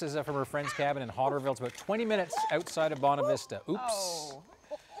 This is from her friend's cabin in Hotterville. It's about 20 minutes outside of Bonavista. Oops. Oh.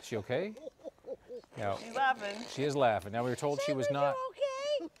 Is she okay? No. She's laughing. She is laughing. Now we were told she was not.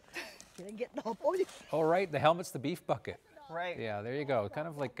 Okay. All right, the helmet's the beef bucket. Right. Yeah, there you go. Kind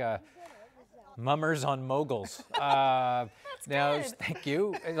of like mummers on moguls. Now, thank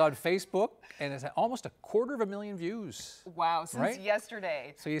you. It's on Facebook, and it's almost 250,000 views. Wow, since right?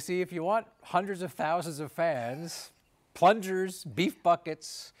 yesterday. So you see, if you want hundreds of thousands of fans, plungers, beef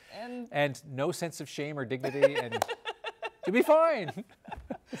buckets, and no sense of shame or dignity, and you'll be fine.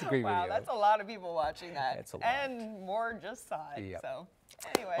 It's a great wow, video. that's a lot of people watching that. It's a lot. And more just saw it. Yep. So,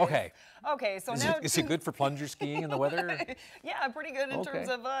 anyways. Okay, so is now. Is it good for plunger skiing in the weather? Yeah, pretty good in terms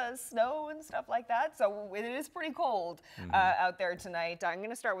of snow and stuff like that. So it is pretty cold out there tonight. I'm going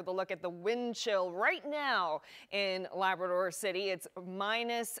to start with a look at the wind chill right now in Labrador City. It's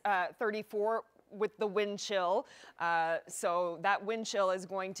minus 34 with the wind chill. So that wind chill is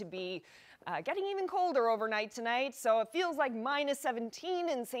going to be getting even colder overnight tonight, so it feels like minus 17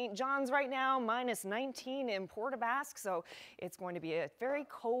 in St. John's right now, minus 19 in Port aux Basques, so it's going to be a very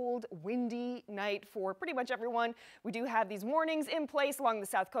cold, windy night for pretty much everyone. We do have these warnings in place along the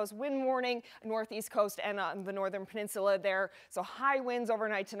south coast, wind warning, northeast coast, and on the northern peninsula there, so high winds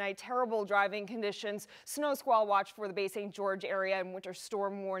overnight tonight, terrible driving conditions, snow squall watch for the Bay St. George area, and winter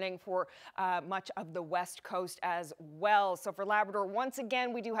storm warning for much of the west coast as well. So for Labrador, once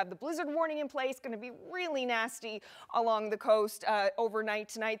again, we do have the blizzard warning in place, going to be really nasty along the coast overnight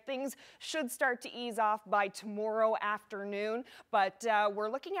tonight. Things should start to ease off by tomorrow afternoon, but we're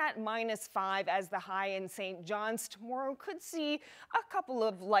looking at -5 as the high in St. John's. Tomorrow could see a couple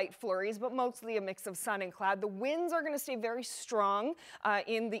of light flurries, but mostly a mix of sun and cloud. The winds are going to stay very strong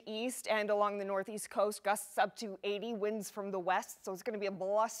in the east and along the northeast coast, gusts up to 80, winds from the west, so it's going to be a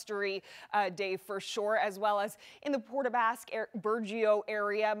blustery day for sure, as well as in the Port aux Basques, Burgeo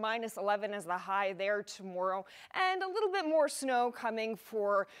area, -11 as the high there tomorrow, and a little bit more snow coming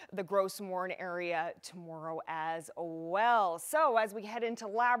for the Gros Morne area tomorrow as well. So as we head into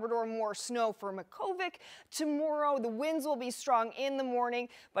Labrador, more snow for Makovic tomorrow. The winds will be strong in the morning,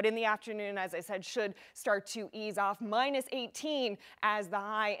 but in the afternoon, as I said, should start to ease off. -18 as the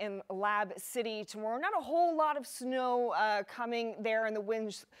high in Lab City tomorrow. Not a whole lot of snow coming there, and the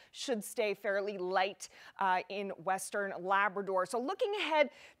winds should stay fairly light in western Labrador. So looking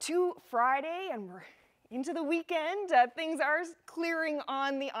ahead to Friday, and we're into the weekend, things are clearing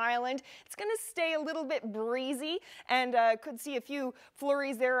on the island. It's going to stay a little bit breezy, and could see a few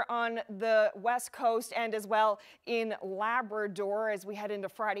flurries there on the west coast and as well in Labrador as we head into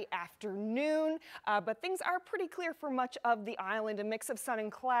Friday afternoon. But things are pretty clear for much of the island, a mix of sun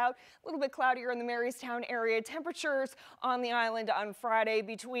and cloud, a little bit cloudier in the Marystown area. Temperatures on the island on Friday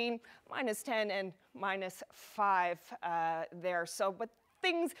between -10 and -5 there. So, but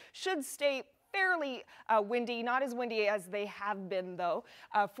things should stay fairly windy, not as windy as they have been though.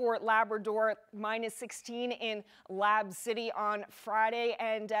 For Labrador, -16 in Lab City on Friday,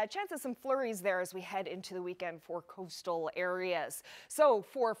 and chance of some flurries there as we head into the weekend for coastal areas. So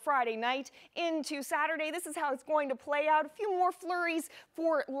for Friday night into Saturday, this is how it's going to play out. A few more flurries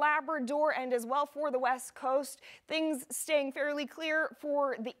for Labrador and as well for the west coast. Things staying fairly clear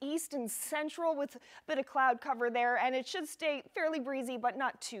for the east and central with a bit of cloud cover there, and it should stay fairly breezy, but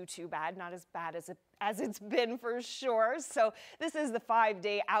not too bad, not as bad as it as it's been for sure. So this is the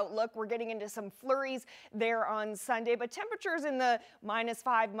 5-day outlook. We're getting into some flurries there on Sunday, but temperatures in the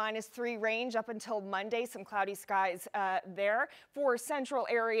 -5, -3 range up until Monday. Some cloudy skies there for central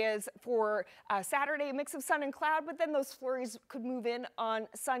areas for Saturday, a mix of sun and cloud, but then those flurries could move in on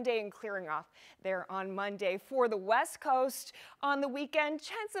Sunday and clearing off there on Monday. For the West Coast on the weekend,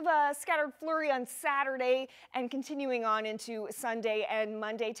 chance of a scattered flurry on Saturday and continuing on into Sunday and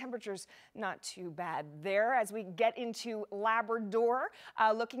Monday. Temperatures not too bad there. As we get into Labrador,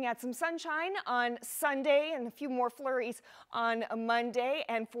 looking at some sunshine on Sunday and a few more flurries on Monday.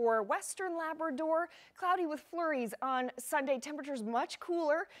 And for Western Labrador, cloudy with flurries on Sunday. Temperatures much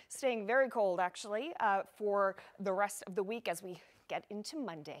cooler, staying very cold actually for the rest of the week as we get into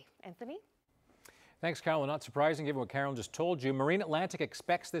Monday. Anthony? Thanks, Carol. Not surprising given what Carol just told you. Marine Atlantic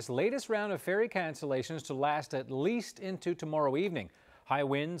expects this latest round of ferry cancellations to last at least into tomorrow evening. High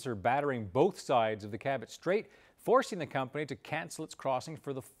winds are battering both sides of the Cabot Strait, forcing the company to cancel its crossing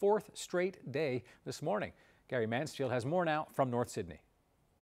for the 4th straight day this morning. Gary Mansfield has more now from North Sydney.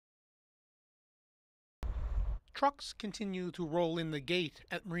 Trucks continue to roll in the gate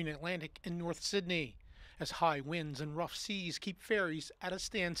at Marine Atlantic in North Sydney as high winds and rough seas keep ferries at a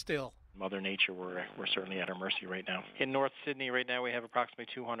standstill. Mother Nature, we're certainly at our mercy right now. In North Sydney right now we have approximately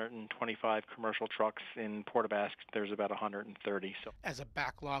 225 commercial trucks. In Port aux Basques there's about 130. As a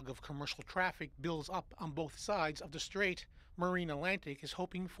backlog of commercial traffic builds up on both sides of the strait, Marine Atlantic is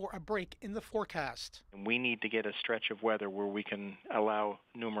hoping for a break in the forecast. And we need to get a stretch of weather where we can allow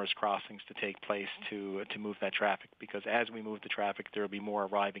numerous crossings to take place to move that traffic, because as we move the traffic there will be more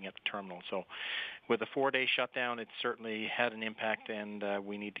arriving at the terminal. So with a 4-day shutdown, it certainly had an impact, and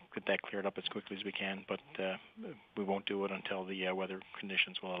we need to get that cleared up as quickly as we can, but we won't do it until the weather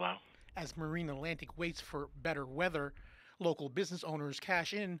conditions will allow. As Marine Atlantic waits for better weather, local business owners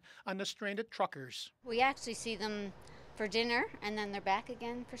cash in on the stranded truckers. We actually see them for dinner and then they're back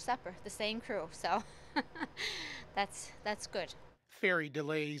again for supper, the same crew, so that's good. Ferry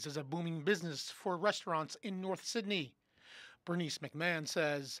delays is a booming business for restaurants in North Sydney. Bernice McMahon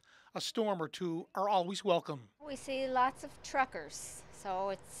says a storm or two are always welcome. We see lots of truckers, so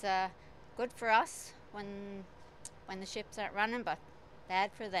it's good for us when the ships aren't running, but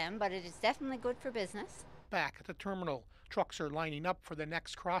bad for them, but it is definitely good for business. Back at the terminal, trucks are lining up for the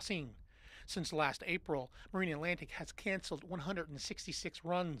next crossing. Since last April, Marine Atlantic has canceled 166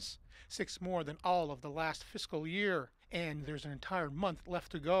 runs, 6 more than all of the last fiscal year, and there's an entire month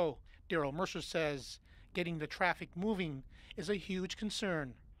left to go. Daryl Mercer says getting the traffic moving is a huge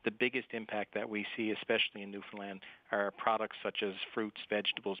concern. The biggest impact that we see, especially in Newfoundland, are products such as fruits,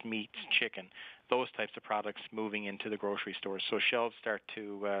 vegetables, meats, chicken, those types of products moving into the grocery stores. So shelves start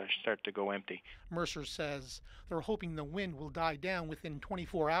to go empty. Mercer says they're hoping the wind will die down within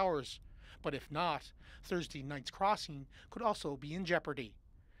 24 hours. But if not, Thursday night's crossing could also be in jeopardy.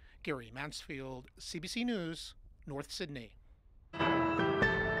 Gary Mansfield, CBC News, North Sydney.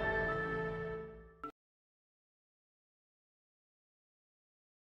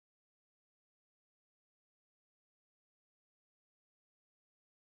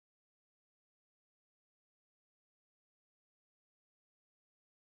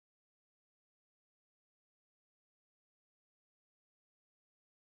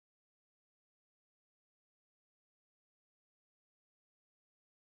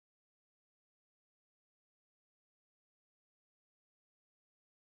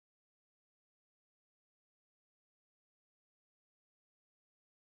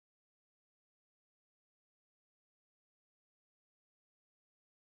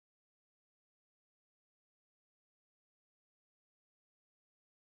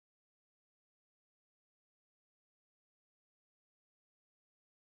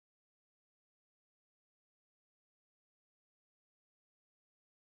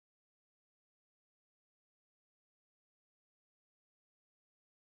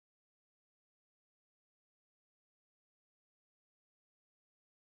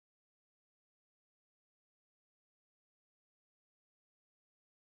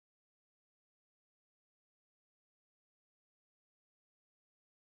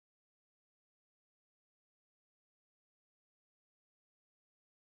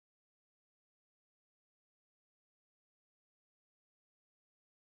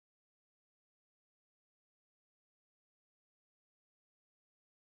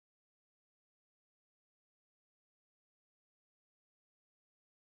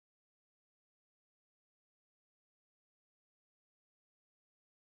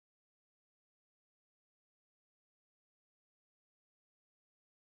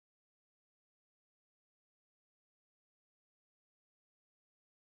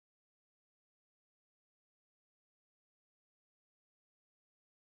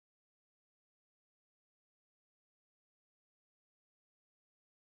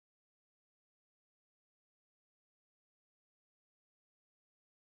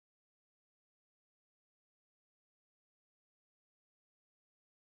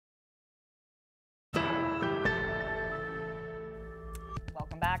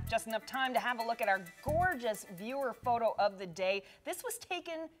 back. Just enough time to have a look at our gorgeous viewer photo of the day. This was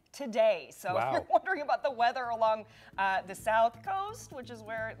taken today, so if you're wondering about the weather along the south coast, which is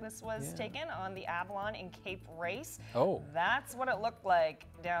where this was taken on the Avalon in Cape Race, that's what it looked like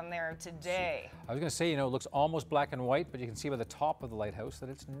down there today. I was going to say, you know, it looks almost black and white, but you can see by the top of the lighthouse that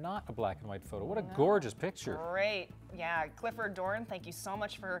it's not a black and white photo. What a gorgeous picture. Great. Yeah, Clifford Dorn, thank you so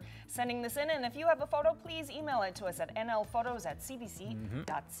much for sending this in. And if you have a photo, please email it to us at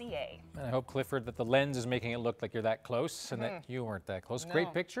nlphotos@cbc.ca. And I hope, Clifford, that the lens is making it look like you're that close and that you weren't that close.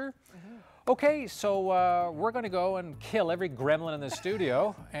 Great picture. Okay, so we're going to go and kill every gremlin in the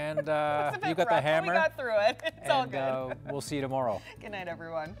studio. And you got the hammer. We got through it. It's all good. We'll see you tomorrow. Good night,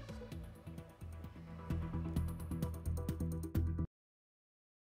 everyone.